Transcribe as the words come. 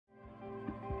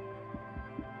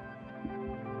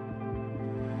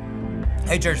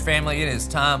Hey, church family, it is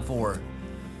time for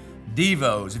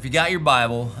Devos. If you got your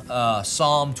Bible,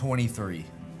 Psalm 23.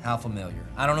 How familiar?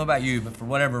 I don't know about you, but for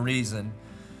whatever reason,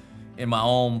 in my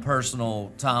own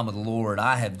personal time with the Lord,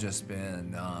 I have just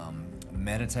been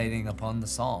meditating upon the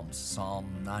Psalms.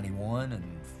 Psalm 91 and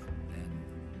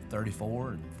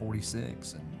 34 and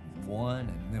 46 and 1.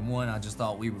 And then one I just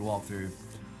thought we would walk through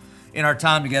in our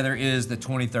time together is the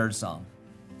 23rd Psalm.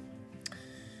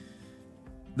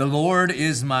 The Lord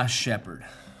is my shepherd,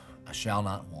 I shall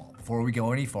not want. Before we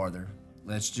go any farther,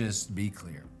 let's just be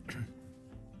clear.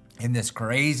 In this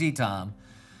crazy time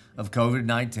of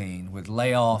COVID-19 with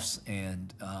layoffs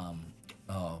and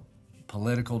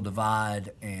political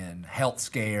divide and health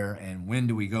scare and when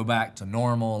do we go back to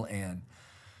normal, and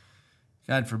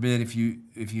God forbid if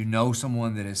you know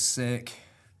someone that is sick,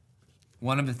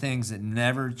 one of the things that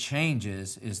never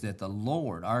changes is that the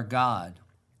Lord, our God,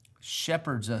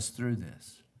 shepherds us through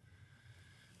this.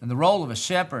 And the role of a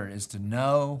shepherd is to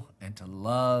know and to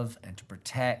love and to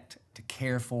protect, to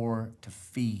care for, to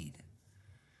feed.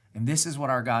 And this is what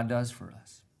our God does for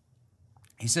us.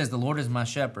 He says, the Lord is my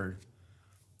shepherd,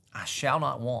 I shall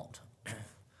not want.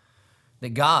 That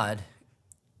God,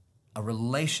 a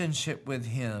relationship with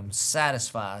Him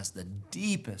satisfies the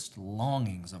deepest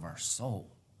longings of our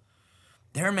soul.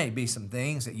 There may be some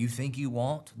things that you think you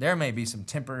want. There may be some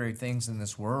temporary things in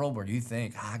this world where you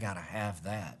think, I gotta have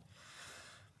that.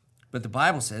 But the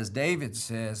Bible says, David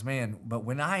says, man, but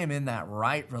when I am in that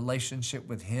right relationship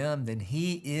with Him, then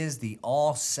He is the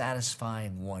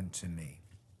all-satisfying one to me.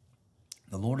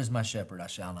 The Lord is my shepherd, I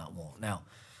shall not want. Now,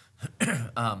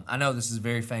 I know this is a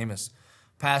very famous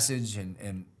passage,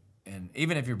 and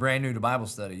even if you're brand new to Bible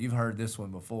study, you've heard this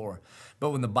one before.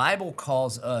 But when the Bible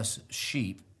calls us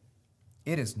sheep,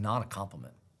 it is not a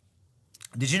compliment.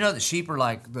 Did you know that sheep are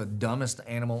like the dumbest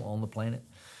animal on the planet?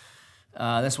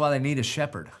 That's why they need a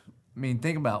shepherd. I mean,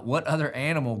 think about what other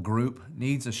animal group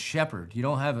needs a shepherd. You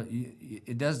don't have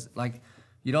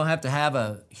you don't have to have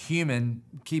a human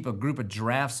keep a group of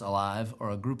giraffes alive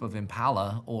or a group of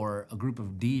impala or a group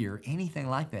of deer, anything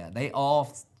like that. They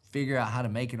all figure out how to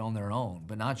make it on their own,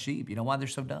 but not sheep. You know why they're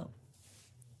so dumb?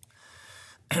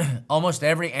 Almost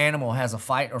every animal has a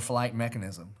fight or flight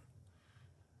mechanism.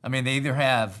 I mean, they either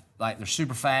have, like, they're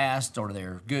super fast, or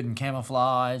they're good in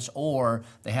camouflage, or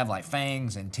they have, like,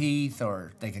 fangs and teeth,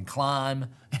 or they can climb.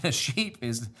 And a sheep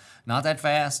is not that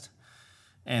fast,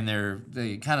 and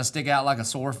they kind of stick out like a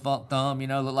sore thumb, you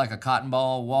know, look like a cotton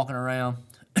ball walking around.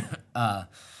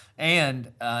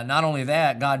 And not only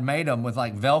that, God made them with,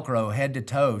 like, Velcro head to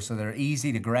toe, so they're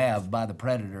easy to grab by the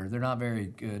predator. They're not very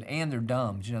good, and they're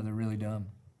dumb. Did you know they're really dumb?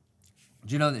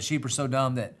 Did you know that sheep are so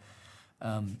dumb that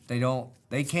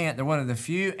they're one of the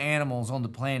few animals on the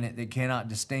planet that cannot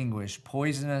distinguish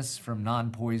poisonous from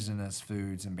non-poisonous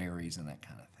foods and berries and that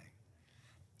kind of thing.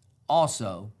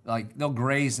 Also, like, they'll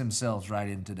graze themselves right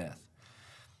into death.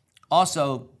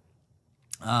 Also,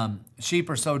 sheep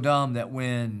are so dumb that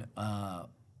when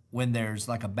there's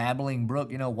like a babbling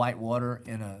brook, you know, white water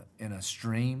in a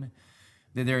stream,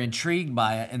 that they're intrigued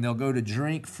by it and they'll go to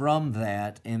drink from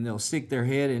that and they'll stick their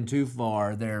head in too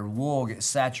far. Their wool gets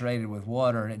saturated with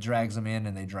water and it drags them in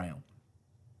and they drown.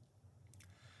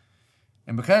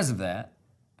 And because of that,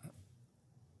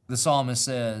 the psalmist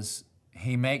says,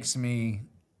 He makes me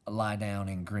lie down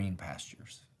in green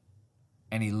pastures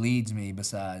and He leads me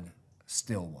beside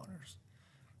still waters.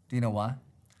 Do you know why?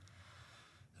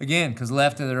 Again, because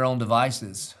left to their own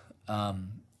devices,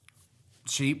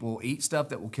 sheep will eat stuff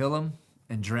that will kill them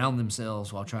and drown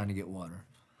themselves while trying to get water.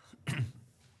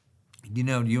 You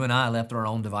know, you and I left to our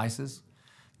own devices,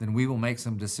 then we will make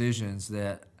some decisions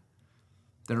that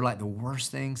are like the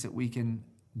worst things that we can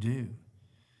do.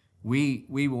 We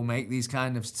will make these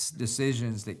kind of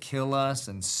decisions that kill us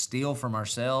and steal from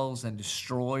ourselves and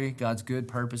destroy God's good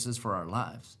purposes for our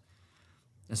lives.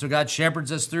 And so God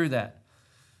shepherds us through that.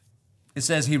 It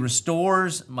says, He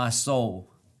restores my soul.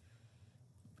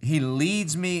 He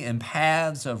leads me in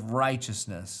paths of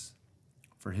righteousness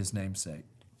for His name's sake.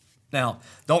 Now,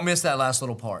 don't miss that last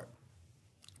little part.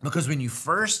 Because when you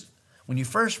first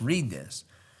read this,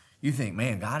 you think,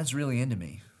 man, God is really into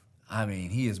me. I mean,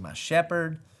 He is my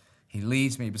shepherd. He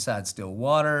leads me beside still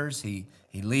waters. He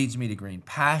leads me to green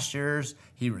pastures.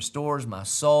 He restores my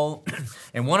soul.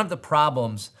 And one of the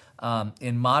problems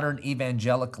in modern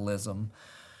evangelicalism,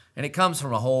 and it comes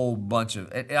from a whole bunch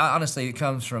of, honestly, it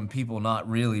comes from people not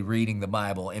really reading the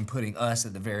Bible and putting us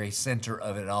at the very center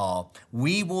of it all.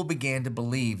 We will begin to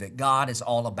believe that God is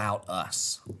all about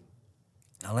us.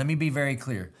 Now, let me be very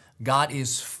clear. God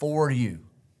is for you.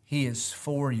 He is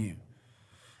for you.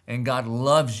 And God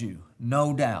loves you,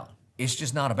 no doubt. It's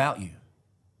just not about you.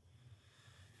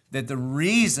 that the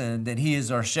reason that he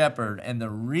is our shepherd and the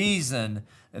reason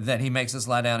that he makes us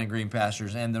lie down in green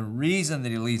pastures and the reason that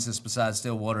he leads us beside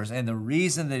still waters and the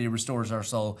reason that he restores our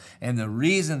soul and the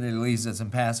reason that he leads us in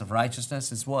paths of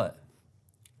righteousness is what?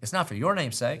 It's not for your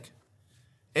name's sake.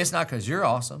 It's not because you're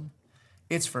awesome.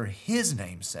 It's for his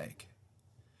name's sake.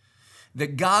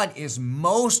 That God is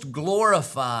most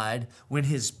glorified when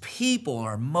his people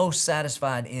are most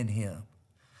satisfied in him.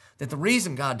 That the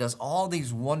reason God does all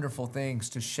these wonderful things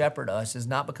to shepherd us is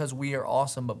not because we are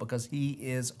awesome, but because he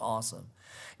is awesome.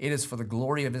 It is for the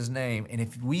glory of his name. And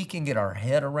if we can get our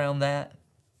head around that,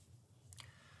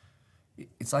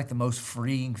 it's like the most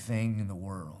freeing thing in the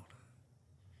world.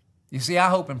 You see, I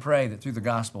hope and pray that through the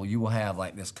gospel, you will have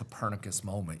like this Copernicus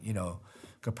moment. You know,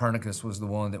 Copernicus was the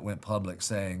one that went public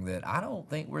saying that I don't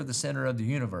think we're the center of the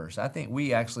universe. I think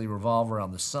we actually revolve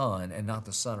around the sun and not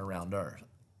the sun around earth.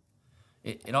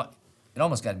 It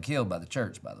almost got him killed by the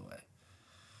church, by the way.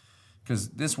 Because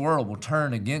this world will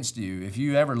turn against you if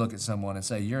you ever look at someone and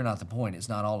say, you're not the point, it's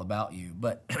not all about you.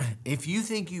 But if you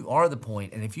think you are the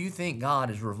point, and if you think God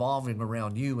is revolving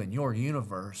around you and your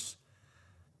universe,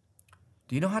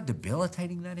 do you know how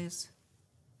debilitating that is?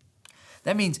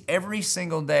 That means every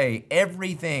single day,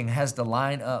 everything has to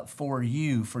line up for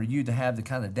you to have the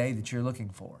kind of day that you're looking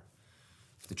for.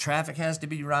 The traffic has to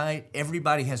be right.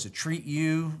 Everybody has to treat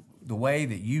you the way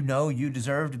that you know you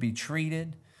deserve to be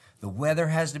treated. The weather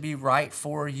has to be right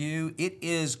for you. It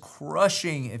is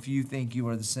crushing if you think you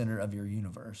are the center of your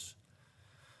universe.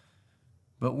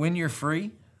 But when you're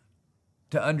free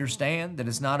to understand that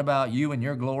it's not about you and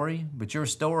your glory, but your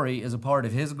story is a part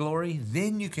of his glory,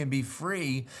 then you can be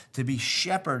free to be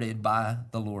shepherded by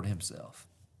the Lord himself.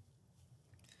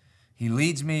 He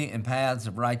leads me in paths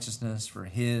of righteousness for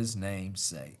his name's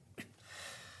sake.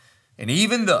 And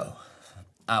even though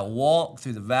I walk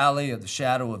through the valley of the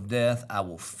shadow of death, I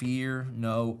will fear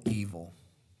no evil,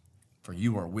 for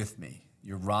you are with me.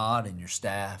 Your rod and your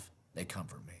staff, they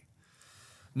comfort me.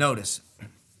 Notice,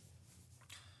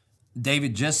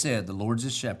 David just said the Lord's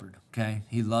his shepherd, okay?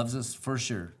 He loves us for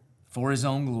sure, for his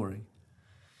own glory.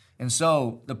 And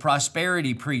so the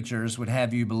prosperity preachers would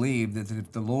have you believe that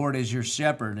if the Lord is your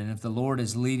shepherd and if the Lord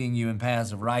is leading you in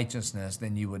paths of righteousness,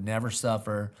 then you would never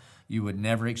suffer, you would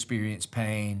never experience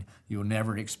pain, you'll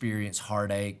never experience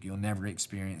heartache, you'll never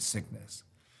experience sickness.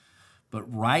 But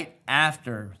right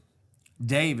after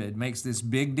David makes this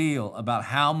big deal about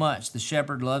how much the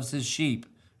shepherd loves his sheep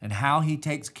and how he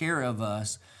takes care of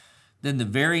us, then the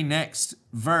very next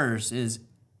verse is,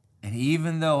 and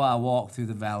even though I walk through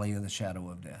the valley of the shadow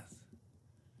of death.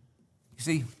 You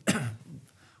see,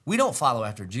 we don't follow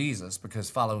after Jesus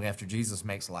because following after Jesus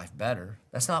makes life better.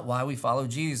 That's not why we follow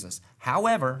Jesus.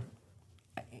 However,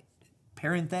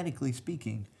 parenthetically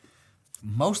speaking,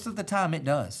 most of the time it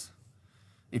does.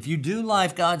 If you do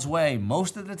life God's way,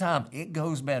 most of the time it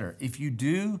goes better. If you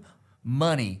do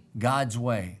money God's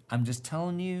way, I'm just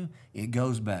telling you, it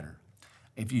goes better.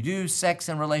 If you do sex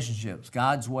and relationships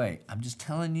God's way, I'm just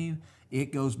telling you,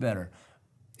 it goes better.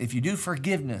 If you do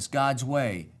forgiveness God's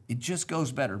way, it just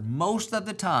goes better. Most of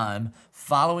the time,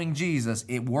 following Jesus,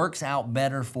 it works out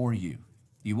better for you.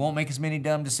 You won't make as many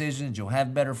dumb decisions. You'll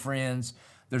have better friends.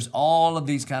 There's all of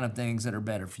these kind of things that are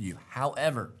better for you.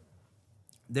 However,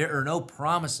 there are no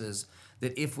promises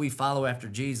that if we follow after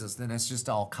Jesus, then it's just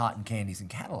all cotton candies and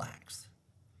Cadillacs.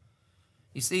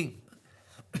 You see,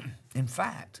 in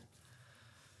fact,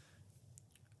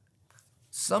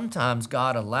 sometimes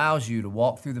God allows you to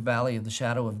walk through the valley of the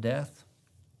shadow of death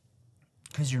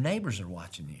because your neighbors are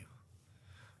watching you.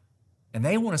 And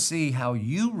they want to see how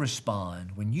you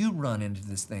respond when you run into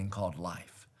this thing called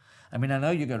life. I mean, I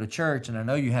know you go to church, and I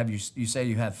know you say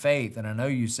you have faith, and I know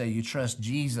you say you trust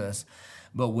Jesus,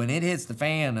 but when it hits the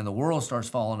fan and the world starts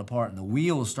falling apart and the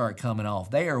wheels start coming off,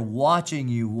 they are watching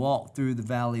you walk through the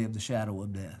valley of the shadow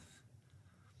of death.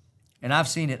 And I've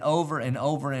seen it over and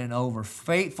over and over,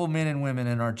 faithful men and women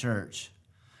in our church.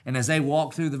 And as they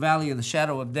walk through the valley of the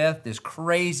shadow of death, this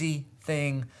crazy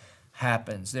thing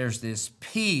happens. There's this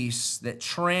peace that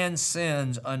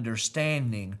transcends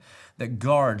understanding that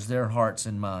guards their hearts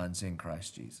and minds in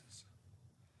Christ Jesus.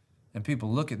 And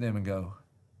people look at them and go,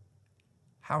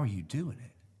 how are you doing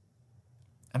it?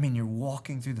 I mean, you're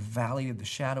walking through the valley of the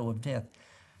shadow of death.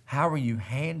 How are you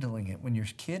handling it when your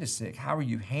kid is sick? How are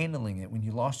you handling it when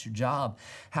you lost your job?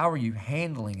 How are you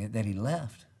handling it that he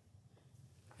left?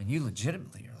 And you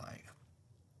legitimately are like,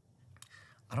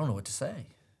 I don't know what to say.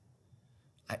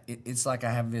 It's like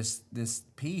I have this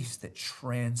peace that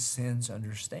transcends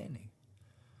understanding.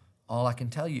 All I can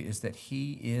tell you is that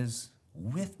he is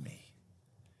with me.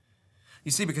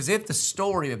 You see, because if the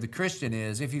story of the Christian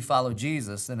is, if you follow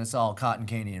Jesus, then it's all cotton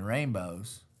candy and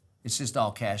rainbows, It's just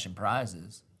all cash and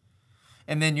prizes.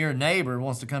 And then your neighbor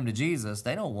wants to come to Jesus.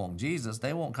 They don't want Jesus.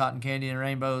 They want cotton candy and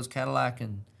rainbows, Cadillac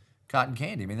and cotton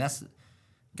candy. I mean,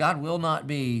 God will not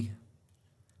be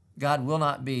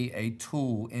a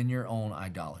tool in your own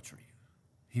idolatry.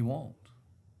 He won't.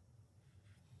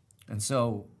 And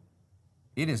so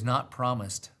it is not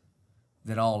promised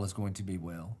that all is going to be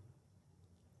well.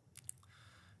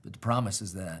 But the promise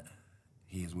is that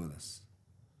he is with us.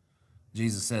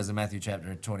 Jesus says in Matthew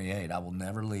chapter 28, I will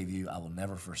never leave you. I will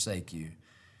never forsake you.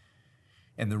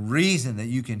 And the reason that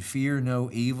you can fear no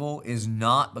evil is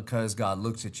not because God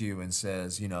looks at you and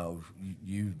says,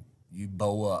 you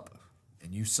bow up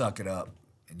and you suck it up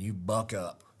and you buck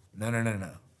up.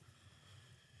 No.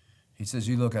 He says,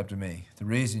 you look up to me. The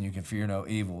reason you can fear no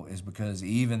evil is because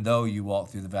even though you walk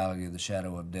through the valley of the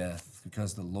shadow of death,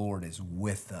 because the Lord is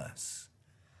with us.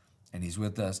 And he's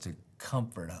with us to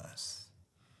comfort us.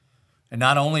 And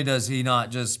not only does he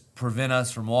not just prevent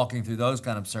us from walking through those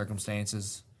kind of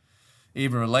circumstances,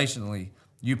 even relationally,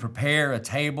 you prepare a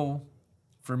table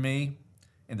for me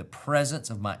in the presence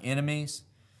of my enemies.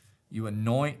 You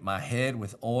anoint my head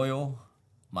with oil,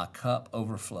 my cup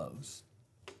overflows.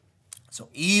 So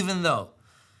even though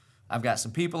I've got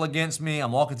some people against me,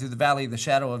 I'm walking through the valley of the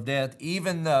shadow of death,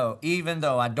 even though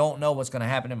I don't know what's going to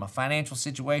happen in my financial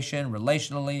situation,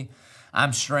 relationally,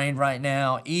 I'm strained right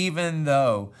now, even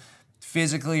though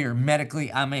physically or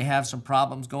medically I may have some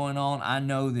problems going on, I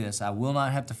know this. I will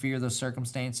not have to fear those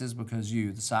circumstances because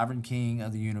you, the sovereign King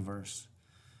of the universe,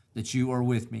 that you are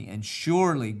with me. And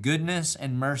surely goodness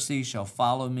and mercy shall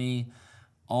follow me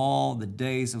all the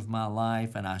days of my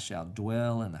life, and I shall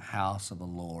dwell in the house of the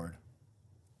Lord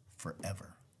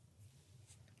forever.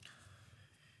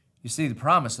 You see, the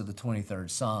promise of the 23rd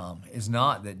Psalm is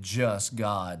not that just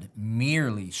God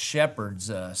merely shepherds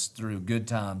us through good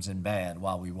times and bad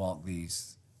while we walk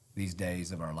these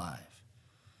days of our life.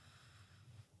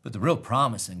 But the real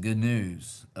promise and good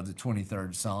news of the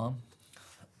 23rd Psalm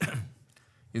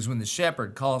is when the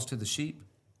shepherd calls to the sheep,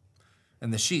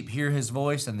 and the sheep hear his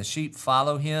voice, and the sheep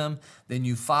follow him, then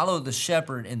you follow the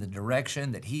shepherd in the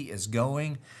direction that he is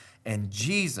going. And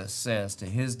Jesus says to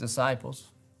his disciples,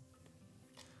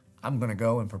 I'm going to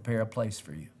go and prepare a place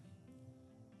for you.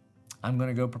 I'm going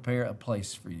to go prepare a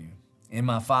place for you. In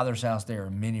my Father's house there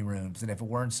are many rooms, and if it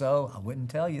weren't so, I wouldn't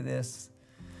tell you this.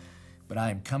 But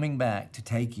I am coming back to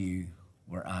take you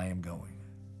where I am going.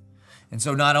 And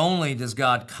so not only does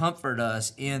God comfort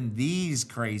us in these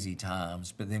crazy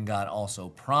times, but then God also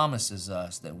promises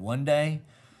us that one day,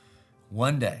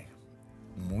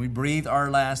 when we breathe our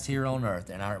last here on earth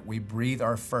and we breathe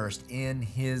our first in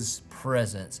his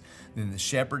presence, then the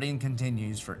shepherding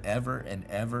continues forever and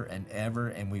ever and ever,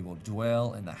 and we will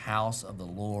dwell in the house of the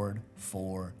Lord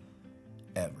forever.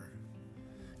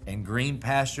 And green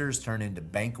pastures turn into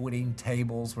banqueting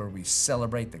tables where we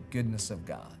celebrate the goodness of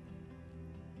God.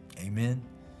 Amen.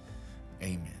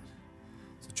 Amen.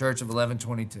 So Church of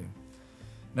 1122,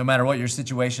 no matter what your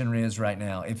situation is right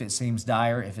now, if it seems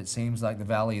dire, if it seems like the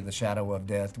valley of the shadow of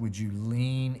death, would you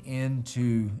lean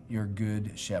into your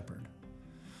good shepherd?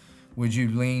 Would you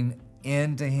lean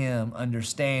into him,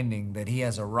 understanding that he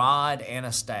has a rod and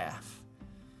a staff?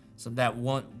 So that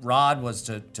one rod was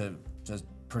to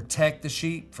protect the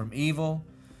sheep from evil,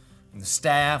 and the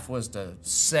staff was to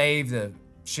save the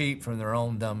sheep from their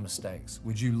own dumb mistakes.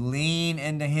 Would you lean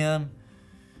into him?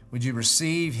 Would you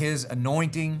receive his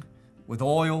anointing with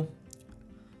oil,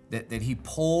 that he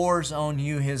pours on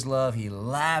you his love, he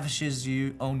lavishes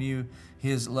on you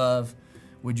his love?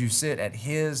 Would you sit at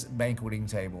his banqueting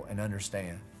table and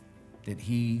understand that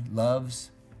he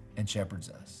loves and shepherds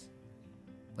us?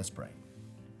 Let's pray.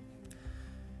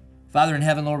 Father in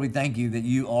heaven, Lord, we thank you that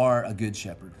you are a good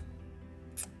shepherd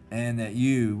and that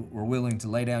you were willing to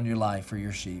lay down your life for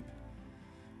your sheep.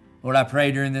 Lord, I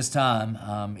pray during this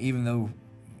time, even though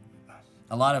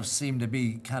a lot of us seem to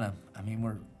be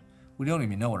we don't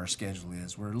even know what our schedule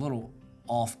is. We're a little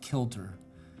off kilter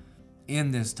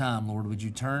in this time, Lord. Would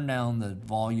you turn down the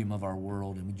volume of our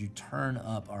world, and would you turn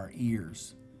up our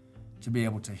ears to be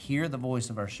able to hear the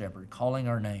voice of our shepherd calling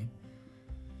our name?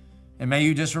 And may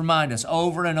you just remind us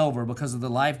over and over, because of the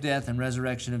life, death, and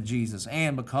resurrection of Jesus,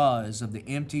 and because of the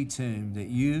empty tomb, that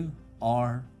you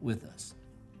are with us.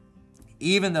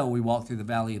 Even though we walk through the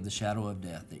valley of the shadow of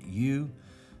death, that you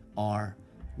are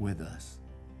with us.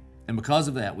 And because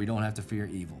of that, we don't have to fear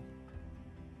evil.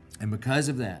 And because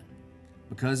of that,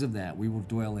 we will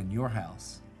dwell in your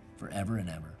house forever and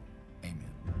ever. Amen.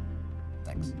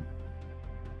 Thanks.